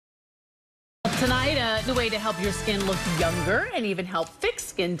Tonight, a new way to help your skin look younger and even help fix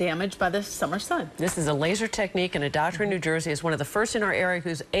skin damage by the summer sun. This is a laser technique, and a doctor in New Jersey is one of the first in our area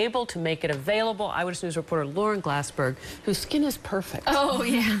who's able to make it available. Eyewitness News reporter Lauren Glassberg, whose skin is perfect. Oh,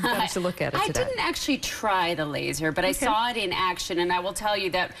 yeah. Got us to look at it today. I didn't actually try the laser, but I saw it in action, and I will tell you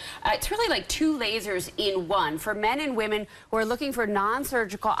that it's really like two lasers in one. For men and women who are looking for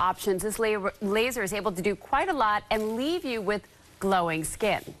non-surgical options, this laser is able to do quite a lot and leave you with glowing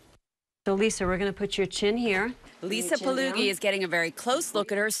skin. So, Lisa, we're going to put your chin here. Lisa Palugi is getting a very close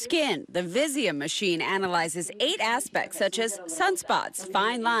look at her skin. The VISIA machine analyzes 8 aspects such as sunspots,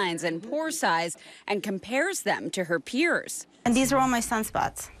 fine lines, and pore size, and compares them to her peers. And these are all my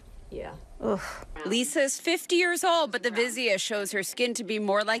sunspots. Yeah. Oof. Lisa's 50 years old, but the VISIA shows her skin to be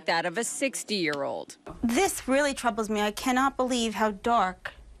more like that of a 60-year-old. This really troubles me. I cannot believe how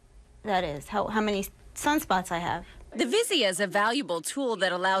dark that is, how many sunspots I have. The VISIA is a valuable tool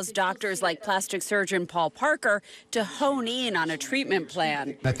that allows doctors like plastic surgeon Paul Parker to hone in on a treatment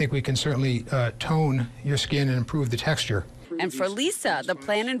plan. I think we can certainly tone your skin and improve the texture. And for Lisa, the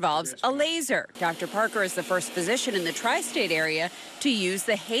plan involves a laser. Dr. Parker is the first physician in the tri-state area to use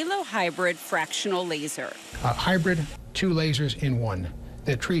the Halo Hybrid fractional laser. Hybrid, 2 lasers in one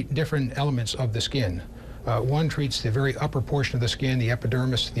that treat different elements of the skin. One treats the very upper portion of the skin, the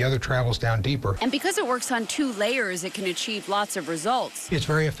epidermis. The other travels down deeper. And because it works on 2 layers, it can achieve lots of results. It's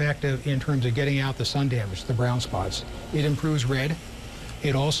very effective in terms of getting out the sun damage, the brown spots. It improves red.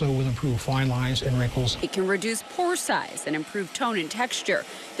 It also will improve fine lines and wrinkles. It can reduce pore size and improve tone and texture.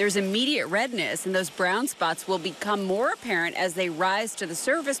 There's immediate redness, and those brown spots will become more apparent as they rise to the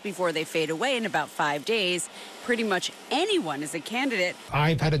surface before they fade away in about 5 days. Pretty much anyone is a candidate.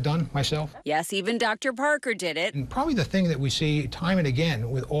 I've had it done myself. Yes, even Dr. Parker did it. And probably the thing that we see time and again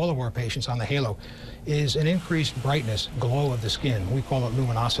with all of our patients on the Halo is an increased brightness, glow of the skin. We call it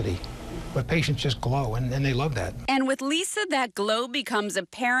luminosity. But patients just glow, and they love that. And with Lisa, that glow becomes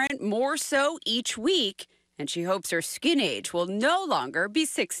apparent more so each week, and she hopes her skin age will no longer be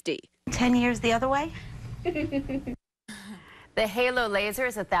 60. 10 years the other way? The Halo laser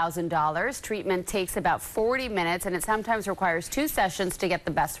is $1,000. Treatment takes about 40 minutes, and it sometimes requires 2 sessions to get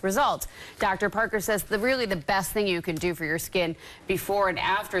the best results. Dr. Parker says really the best thing you can do for your skin before and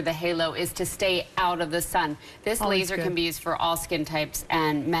after the Halo is to stay out of the sun. This laser can be used for all skin types,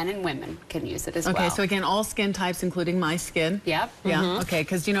 and men and women can use it as well. Okay, so again, all skin types, including my skin. Yep. Yeah, okay,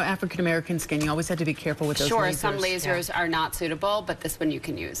 because you know, African-American skin, you always have to be careful with those lasers. Sure, some lasers are not suitable, but this one you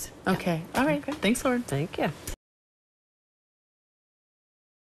can use. Okay, all right, thanks, Lauren. Thank you.